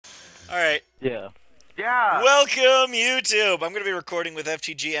Alright. Yeah. Yeah. Welcome, YouTube! I'm going to be recording with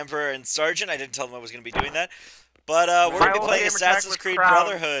FTG, Emperor, and Sergeant. I didn't tell them I was going to be doing that. But we're going My to be old playing gamer tag Assassin's was Creed Crown.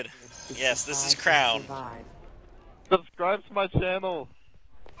 Brotherhood. Yes, this is Crown. Subscribe to my channel.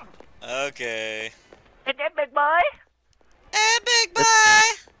 Okay. Hey, that big boy. Hey, big boy!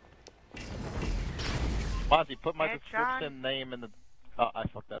 Monty, put my Hey, description name in the... Oh, I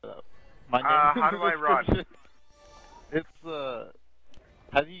fucked that up. My name How in do the I run? description. It's,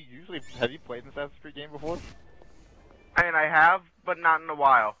 have you played an Assassin's Creed game before? I mean, I have, but not in a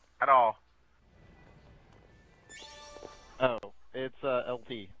while at all. Oh, it's,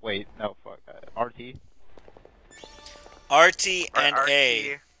 LT. Wait, no, fuck. RT? RT and Or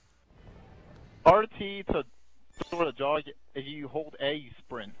A. RT to sort of jog. If you hold A, you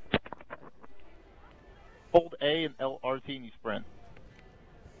sprint. Hold A and RT and you sprint.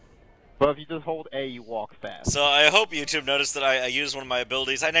 But if you just hold A, you walk fast. So I hope YouTube noticed that I used one of my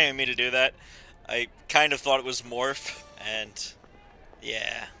abilities. I didn't mean to do that. I kind of thought it was Morph, and...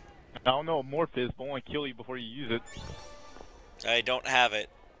 yeah. I don't know what Morph is, but I want to kill you before you use it. I don't have it.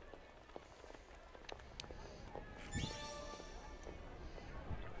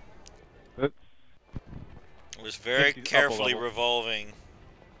 It's... It was very Takes you up a carefully level. revolving.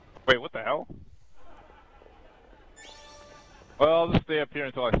 Wait, what the hell? Well, I'll just stay up here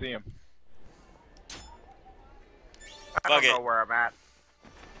until I see him. I Fuck don't know it. where I'm at.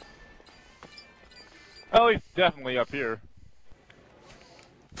 Oh, he's definitely up here.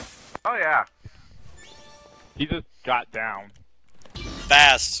 Oh yeah. He just got down.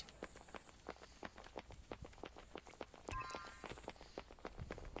 Fast.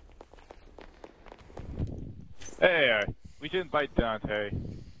 Hey, we should invite Dante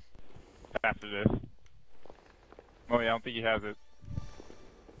after this. Oh yeah, I don't think he has it.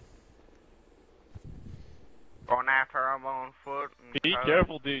 Going after him on foot. And Be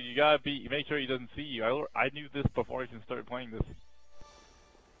careful, dude. You gotta make sure he doesn't see you. I knew this before I even started playing this.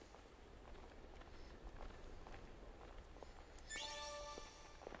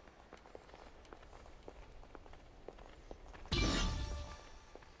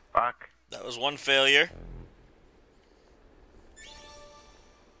 Fuck. That was one failure.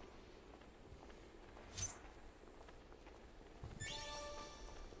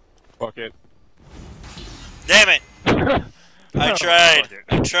 Fuck it. Damn it! I tried. Fuck it.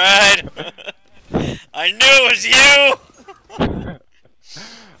 I tried. I knew it was you.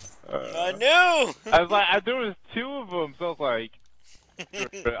 I knew. I was like, there was two of them, so I was like,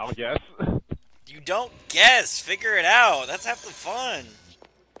 sure, I'll guess. You don't guess. Figure it out. That's half the fun.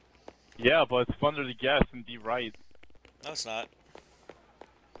 Yeah, but it's funner to guess and be right. No, it's not.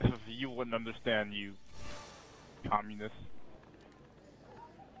 If you wouldn't understand, you communist.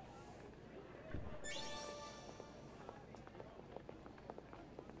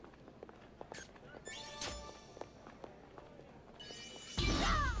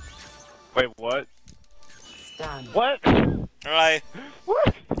 Wait, what? Done. What? All right.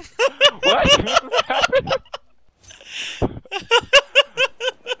 What? What?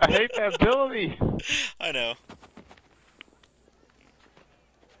 I hate that ability. I know.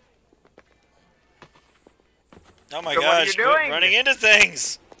 Oh my So what are gosh! you Quit doing? running into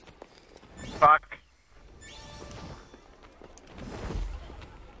things. Fuck.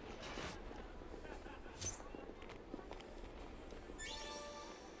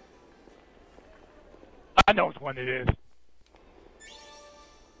 I know which one it is.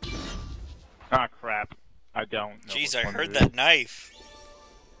 Ah, crap. I don't know. Jeez, which I one heard it that knife.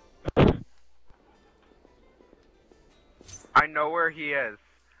 I know where he is.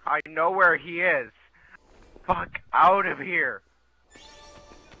 I know where he is. Fuck out of here.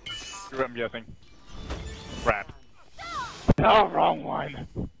 is. I'm guessing. Crap. Oh, wrong one.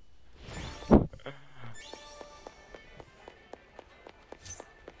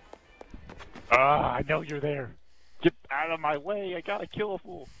 Ah, I know you're there. Get out of my way. I gotta kill a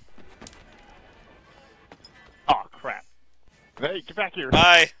fool. Oh, crap. Hey, get back here.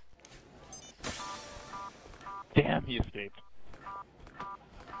 Bye. Damn, he escaped.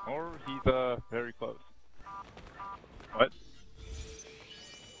 Or he's, very close. What?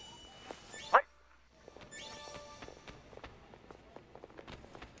 What?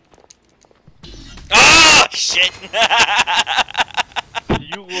 Ah, shit.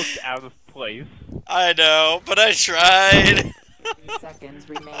 You looked out of place. I know, but I tried. 30 seconds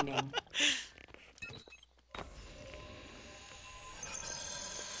remaining.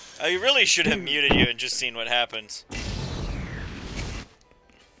 I really should have muted you and just seen what happens.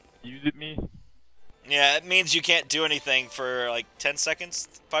 Muted me? Yeah, it means you can't do anything for like 10 seconds,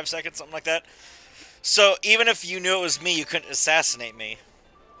 5 seconds, something like that. So even if you knew it was me, you couldn't assassinate me.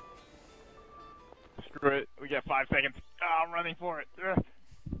 Screw it. We got 5 seconds. Oh, I'm running for it. Ugh.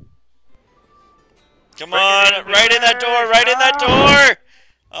 Come on, right in that door, right in that door!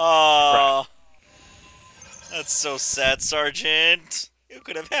 Oh, that's so sad, Sergeant. You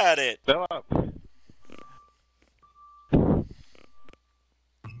could have had it. Fill up.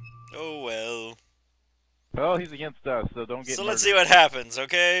 Oh well. Well, he's against us, so don't get So murdered. let's see what happens,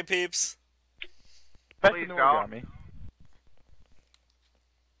 okay, peeps? Back Please to don't. origami.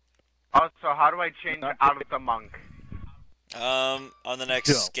 Also, how do I change Not out of the monk? On the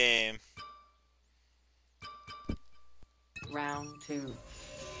next Go. game. Round 2.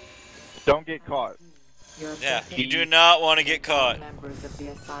 Don't get caught. Your Yeah, objective you do is not want to get all caught. members of the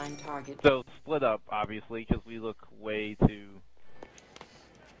assigned target. So split up, obviously, because we look way too.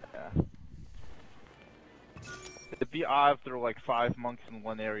 Yeah. It'd be odd if there were like 5 monks in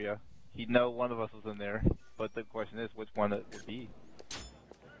one area. He'd know one of us was in there, but the question is which one it would be.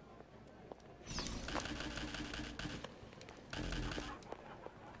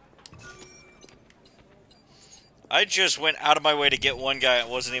 I just went out of my way to get one guy, it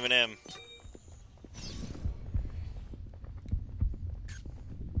wasn't even him.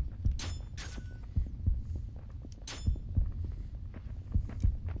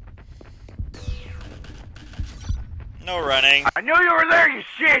 No running. I knew you were there, you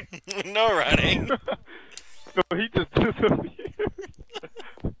shit! No running. So he just disappeared.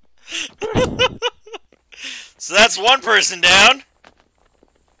 So that's one person down.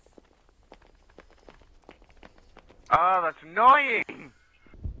 Oh, that's annoying!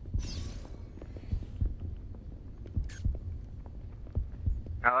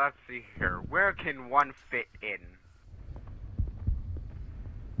 Now let's see here. Where can one fit in?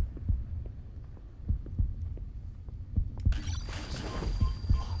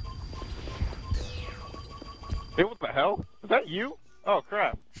 Hey, what the hell? Is that you? Oh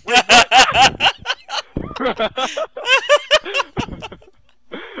crap.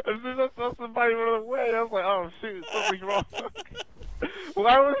 As soon as I saw somebody run away, I was like, oh shoot, something's wrong.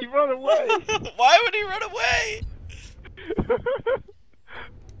 Why would he run away? Why would he run away?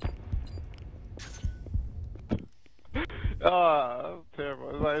 Ah, that was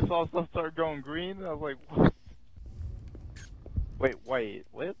terrible. I saw stuff start going green, and I was like, what? Wait,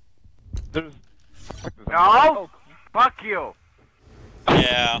 what? There's... No! Fuck you!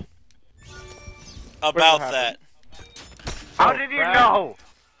 Yeah. About happened? that. How Oh, did you crap. know?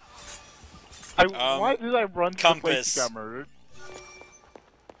 Why did I run to the place compass. you got murdered?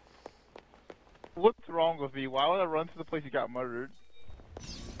 What's wrong with me? Why would I run to the place you got murdered?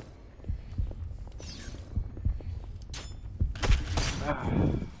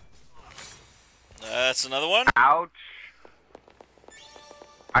 That's another one. Ouch.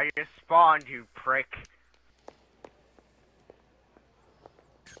 I just spawned, you prick.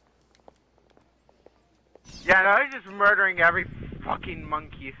 Yeah, no, he's just murdering every fucking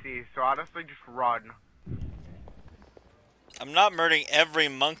monkey you see, so honestly, just run. I'm not murdering every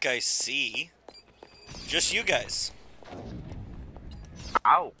monk I see. Just you guys.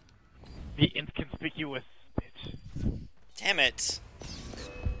 Ow. Be inconspicuous, bitch. Damn it.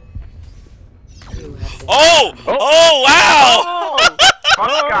 You have been Oh! Oh, wow! Oh!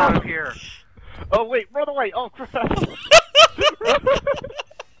 Fuck out of here. Oh wait, run away! Oh crap!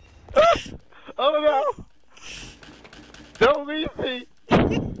 Oh no! Don't leave me!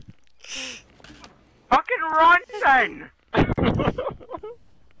 Fucking run then!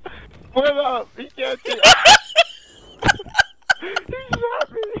 Split up! He can't see. He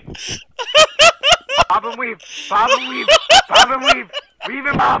shot me! Bob and weave! Bob and weave! Bob and weave! Weave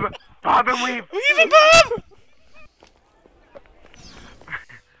and bob! Bob and weave! Weave and bob!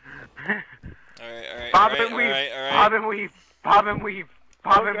 Alright, Bob alright, and weave! alright, Bob alright. and weave! Bob and weave!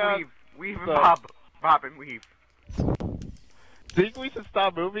 Bob Oh, and God. weave! Weave and Stop. bob! Bob and weave! Think we should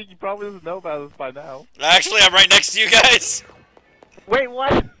stop moving? He probably doesn't know about us by now. Actually, I'm right next to you guys. Wait,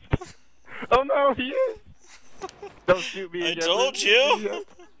 what? Oh no, he is! Don't shoot me I again. told Don't shoot me you. again.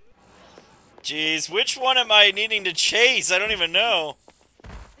 Jeez, which one am I needing to chase? I don't even know.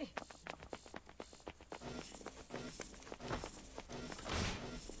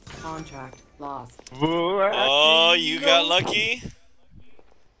 contract lost. Oh, you got lucky?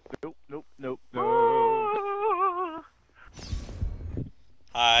 Nope, nope, nope, no.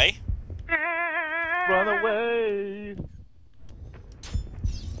 Hi. Run away!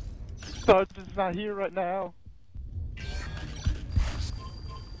 Sarge is not here right now.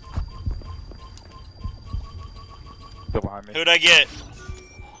 Still behind me. Who'd I get?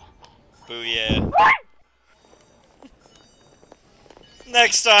 Booyah.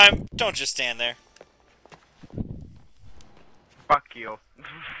 Next time, don't just stand there. Fuck you.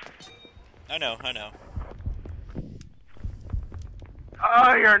 I know, I know.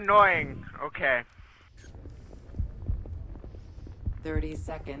 Oh, you're annoying. Okay. 30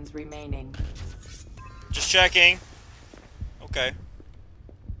 seconds remaining. Just checking. Okay.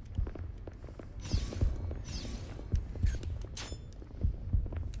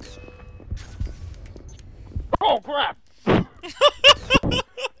 Oh crap!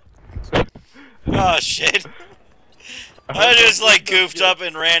 Oh shit. I just like goofed up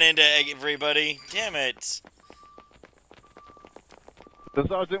and ran into everybody. Damn it. The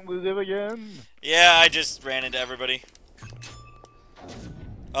sergeant will live again. Yeah, I just ran into everybody.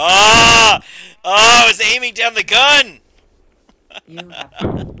 Ah! Oh, I was aiming down the gun! You have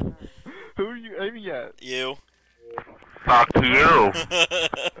been Who are you aiming at? You. Fuck you.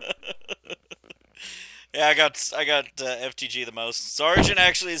 Yeah, I got FTG the most. Sergeant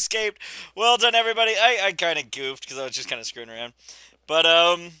actually escaped. Well done, everybody. I kind of goofed because I was just kind of screwing around. But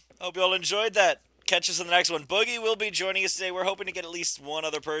hope you all enjoyed that. Catch us in the next one. Boogie will be joining us today. We're hoping to get at least one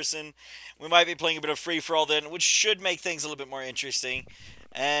other person. We might be playing a bit of free for all then, which should make things a little bit more interesting.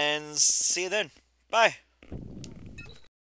 And see you then. Bye.